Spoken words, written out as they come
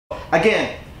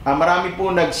Again, marami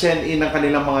po nag-send in ng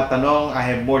kanilang mga tanong. I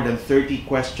have more than 30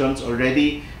 questions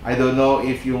already. I don't know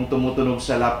if yung tumutunog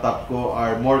sa laptop ko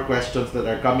are more questions that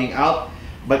are coming out.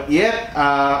 But yet,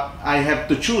 I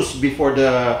have to choose before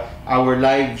our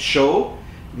live show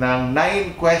ng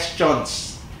 9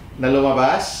 questions na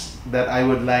lumabas that I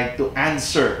would like to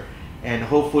answer. And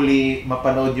hopefully,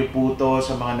 mapanood nyo po ito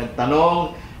sa mga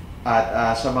nagtanong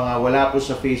at sa mga wala po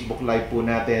sa Facebook Live po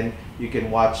natin, you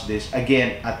can watch this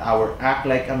again at our Act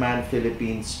Like a Man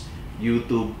Philippines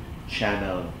YouTube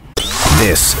channel.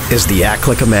 This is the Act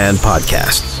Like a Man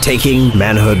podcast, taking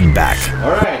manhood back.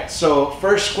 Alright, so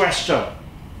first question.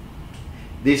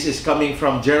 This is coming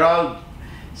from Gerald.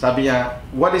 Sabi niya,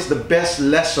 what is the best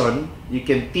lesson you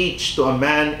can teach to a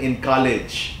man in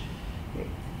college?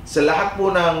 Sa lahat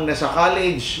po ng nasa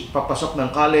college, papasok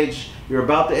ng college, you're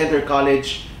about to enter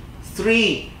college,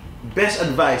 3 best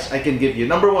advice I can give you.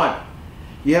 Number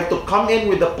 1, you have to come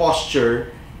in with the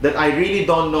posture that I really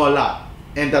don't know a lot,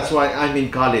 and that's why I'm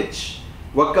in college.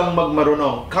 Huwag kang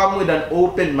magmarunong. Come with an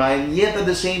open mind, yet at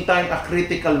the same time, a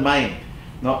critical mind.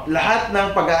 No? Lahat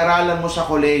ng pag-aaralan mo sa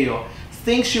kolehiyo,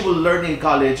 things you will learn in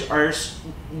college are,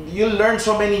 you'll learn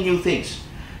so many new things.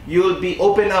 You'll be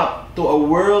open up to a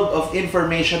world of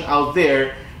information out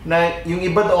there na yung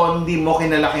iba doon hindi mo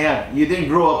kinalakihan. You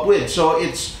didn't grow up with. So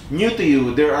it's new to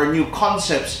you. There are new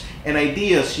concepts and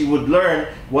ideas you would learn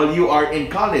while you are in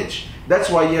college. That's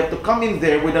why you have to come in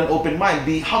there with an open mind.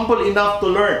 Be humble enough to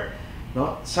learn.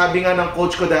 No? Sabi nga ng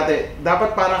coach ko dati,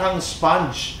 dapat para kang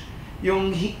sponge. Yung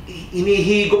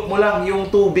inihigop mo lang yung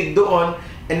tubig doon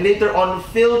and later on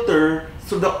filter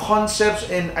through the concepts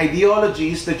and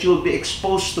ideologies that you'll be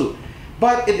exposed to.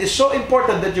 But it is so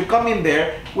important that you come in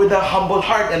there with a humble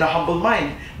heart and a humble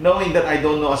mind, knowing that I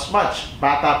don't know as much.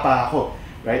 Bata pa ako.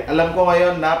 Right? Alam ko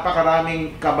ngayon,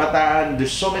 napakaraming kabataan. There's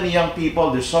so many young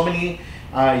people, there's so many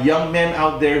young men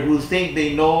out there who think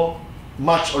they know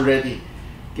much already.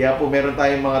 Kaya po meron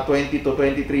tayong mga 20 to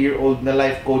 23-year-old na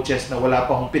life coaches na wala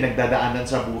pa akong pinagdadaanan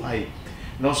sa buhay.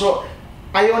 No? So,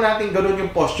 ayaw natin ganun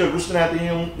yung posture. Gusto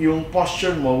natin yung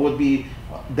posture mo would be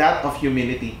that of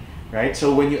humility. Right?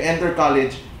 So, when you enter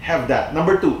college, have that.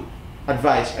 Number 2,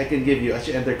 advice I can give you as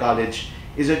you enter college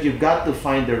is that you've got to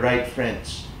find the right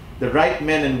friends. The right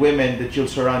men and women that you'll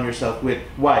surround yourself with.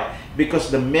 Why? Because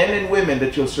the men and women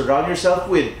that you'll surround yourself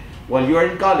with while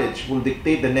you're in college will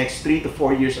dictate the next 3 to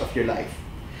 4 years of your life.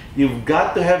 You've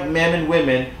got to have men and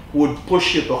women who would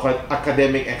push you to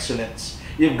academic excellence.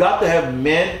 You've got to have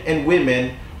men and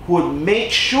women who would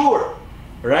make sure,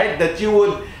 right, that you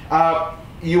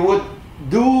would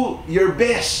do your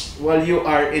best while you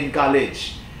are in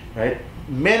college, right?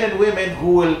 Men and women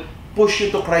who will push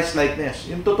you to Christ-likeness.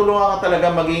 Yung tutulungan ka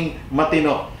talaga maging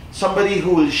matino. Somebody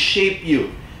who will shape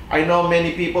you. I know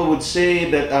many people would say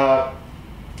that,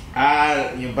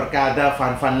 yung barkada,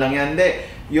 fun lang yan. Hindi.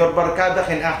 Your barkada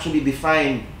can actually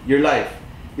define your life.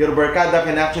 Your barkada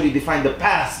can actually define the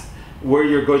path where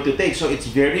you're going to take. So it's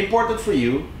very important for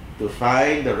you to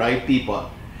find the right people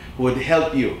who would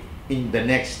help you in the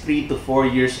next 3 to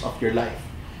 4 years of your life.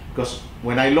 Because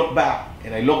when I look back,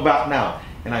 and I look back now,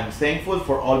 and I'm thankful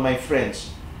for all my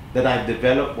friends that I've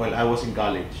developed while I was in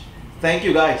college. Thank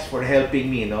you guys for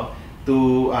helping me,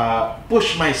 to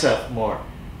push myself more,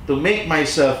 to make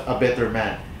myself a better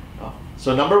man.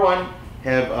 So number 1,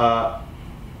 have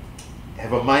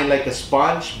a mind like a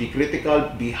sponge, be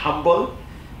critical, be humble.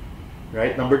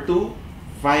 Right? Number 2,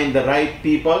 find the right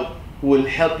people who will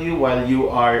help you while you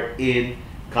are in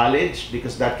college,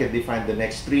 because that can define the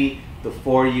next 3 to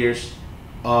 4 years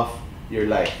of your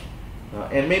life.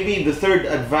 And maybe the third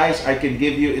advice I can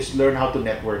give you is learn how to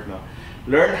network.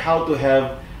 Learn how to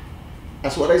have,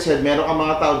 as what I said, meron ka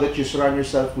mga tao that you surround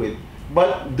yourself with,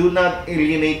 but do not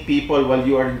alienate people while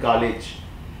you are in college.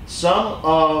 Some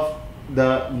of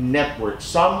the networks,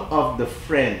 some of the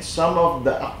friends, some of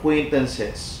the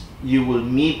acquaintances you will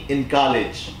meet in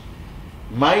college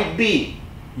might be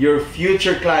your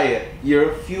future client,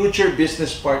 your future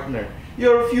business partner,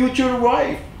 your future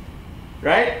wife.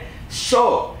 Right?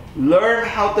 So, learn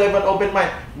how to have an open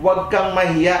mind. Huwag kang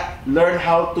mahiya. Learn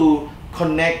how to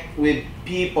connect with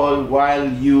people while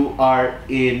you are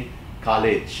in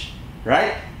college.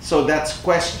 Right? So, that's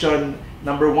question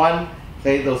number 1.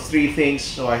 Okay, those 3 things.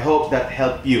 So, I hope that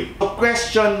helped you. So,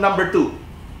 question number 2.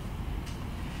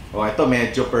 Ito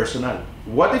medyo personal.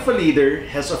 What if a leader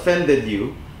has offended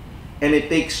you and it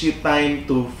takes you time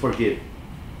to forgive?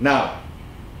 Now,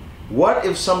 what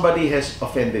if somebody has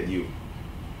offended you?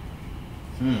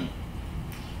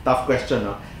 Tough question,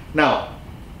 no? Now,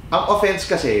 ang offense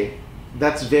kasi,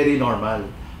 that's very normal.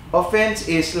 Offense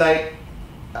is like,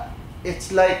 it's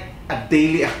like a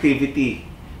daily activity.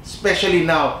 Especially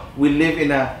now, we live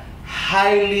in a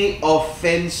highly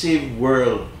offensive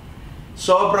world.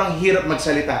 Sobrang hirap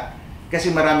magsalita kasi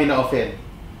marami na offend.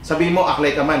 Sabi mo, act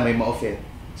like a man, may ma-offend.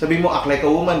 Sabi mo, act like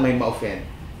a woman, may ma-offend.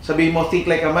 Sabi mo, think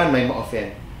like a man, may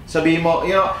ma-offend. Sabi mo,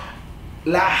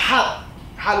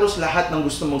 halos lahat ng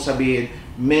gusto mong sabihin,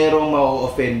 merong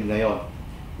ma-offend ngayon.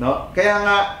 No? Kaya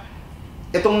nga,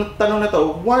 itong tanong na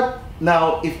to, what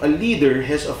now if a leader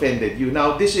has offended you?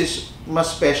 Now, this is mas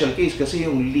special case kasi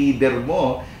yung leader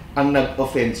mo ang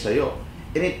nag-offend sa'yo.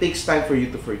 And it takes time for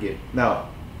you to forgive. Now,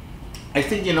 I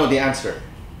think you know the answer.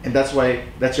 And that's why,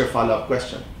 that's your follow-up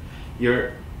question.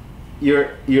 You're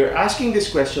asking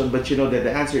this question, but you know that the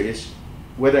answer is,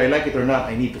 whether I like it or not,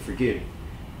 I need to forgive.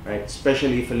 Right?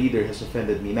 Especially if a leader has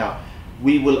offended me. Now,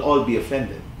 we will all be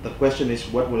offended. The question is,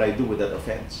 what will I do with that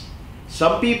offense?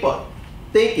 Some people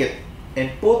take it and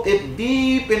put it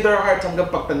deep in their hearts hanggang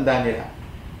pagtanda nila.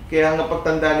 Kaya hanggang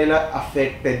pagtanda nila,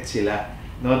 affected sila.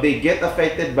 No, they get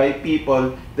affected by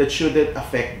people that shouldn't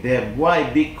affect them. Why?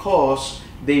 Because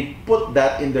they put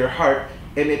that in their heart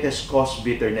and it has caused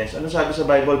bitterness. Ano sabi sa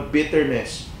Bible?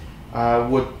 Bitterness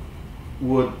would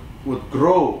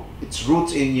grow its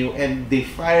roots in you and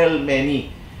defile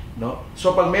many. No?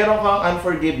 So pag meron kang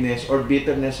unforgiveness or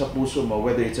bitterness sa puso mo,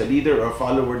 whether it's a leader or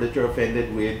follower that you're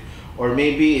offended with, or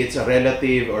maybe it's a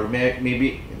relative, or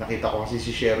maybe, nakita ko kasi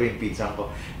si Sherry, pinsan ko,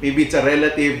 maybe it's a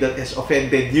relative that has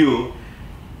offended you,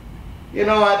 you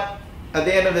know what? At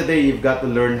the end of the day, you've got to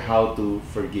learn how to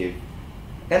forgive.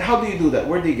 And how do you do that?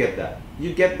 Where do you get that?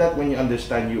 You get that when you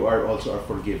understand you are also a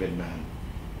forgiven man.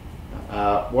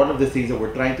 One of the things that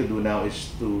we're trying to do now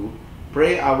is to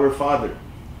pray our Father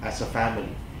as a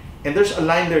family. And there's a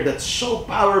line there that's so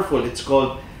powerful. It's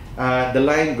called, the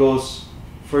line goes,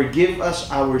 forgive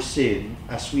us our sin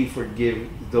as we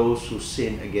forgive those who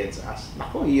sin against us.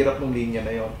 Naku, hirap ng linya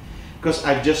na yon. Because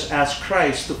I've just asked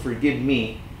Christ to forgive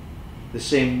me the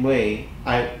same way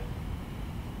I'm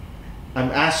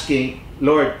asking,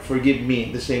 Lord, forgive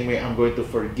me the same way I'm going to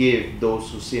forgive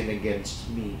those who sin against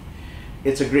me.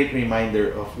 It's a great reminder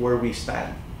of where we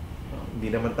stand. Hindi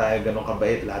naman tayo ganun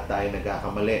kabait, lahat tayo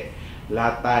nagkakamali.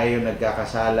 Lahat tayo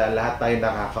nagkakasala, lahat tayo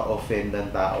nakaka-offend ng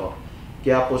tao.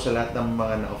 Kaya po sa lahat ng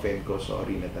mga na-offend ko,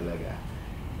 sorry na talaga.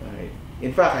 Alright.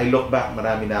 In fact, I look back,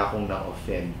 marami na akong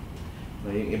na-offend.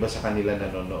 Yung iba sa kanila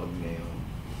nanonood ngayon.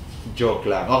 Joke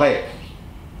lang. Okay.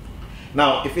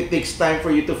 Now, if it takes time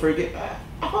for you to forgive,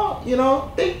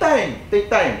 take time. Take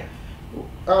time.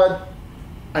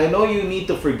 I know you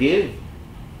need to forgive,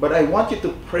 but I want you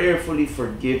to prayerfully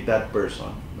forgive that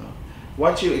person. No?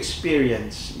 Once you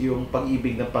experience yung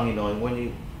pag-ibig ng Panginoon,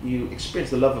 when you experience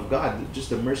the love of God,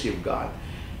 just the mercy of God,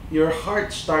 your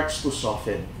heart starts to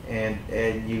soften and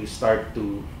you start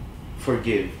to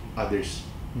forgive others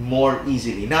more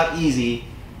easily. Not easy,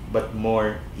 but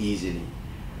more easily.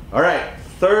 All right.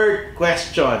 Third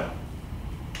question.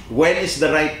 When is the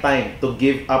right time to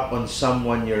give up on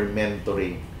someone you're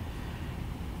mentoring?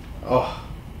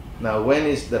 Now, when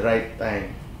is the right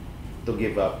time to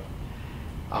give up?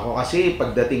 Ako kasi,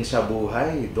 pagdating sa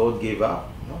buhay, don't give up.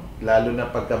 No? Lalo na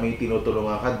pag kami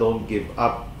tinutulungan ka, don't give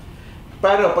up.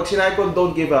 Pero pag sinabi ko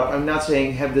don't give up, I'm not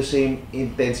saying have the same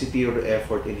intensity or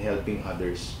effort in helping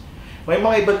others. May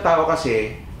mga ibang tao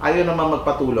kasi, ayaw naman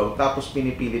magpatulong, tapos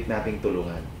pinipilit nating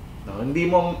tulungan. No?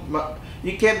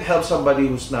 You can't help somebody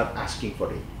who's not asking for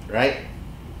it, right?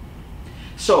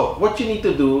 So, what you need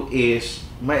to do is,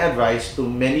 my advice to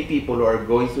many people who are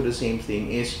going through the same thing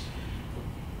is,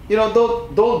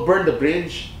 don't burn the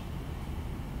bridge.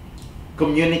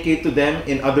 Communicate to them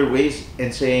in other ways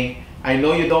and saying, I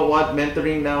know you don't want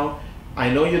mentoring now. I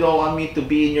know you don't want me to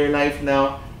be in your life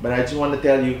now, but I just want to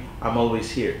tell you, I'm always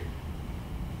here.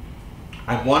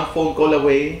 I'm one phone call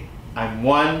away. I'm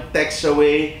one text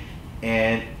away.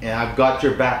 And I've got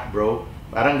your back, bro.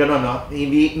 Parang gano'n, no?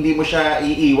 Hindi mo siya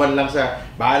iiwan lang sa,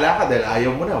 bahala ka dahil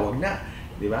ayaw mo na, wag na.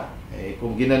 Di ba?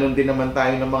 Kung ginanon din naman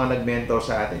tayo ng mga nag-mentor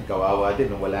sa atin, kawawa din,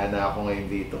 wala na ako ngayon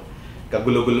dito.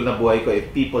 Kagulo-gulo na buhay ko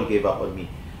if people gave up on me.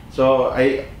 So,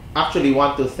 I actually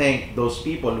want to thank those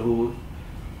people who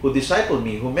discipled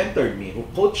me, who mentored me, who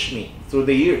coached me through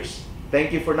the years.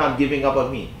 Thank you for not giving up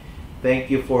on me. Thank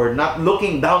you for not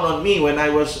looking down on me when I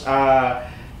was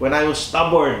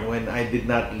stubborn, when I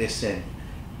did not listen.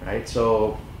 Right?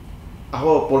 So,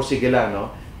 ako, porsige lang,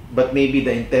 no? But maybe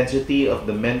the intensity of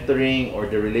the mentoring or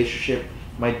the relationship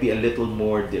might be a little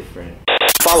more different.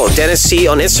 Follow Dennis C.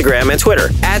 on Instagram and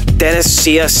Twitter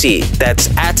 @DennisCSC.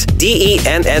 That's @DennisSiasy.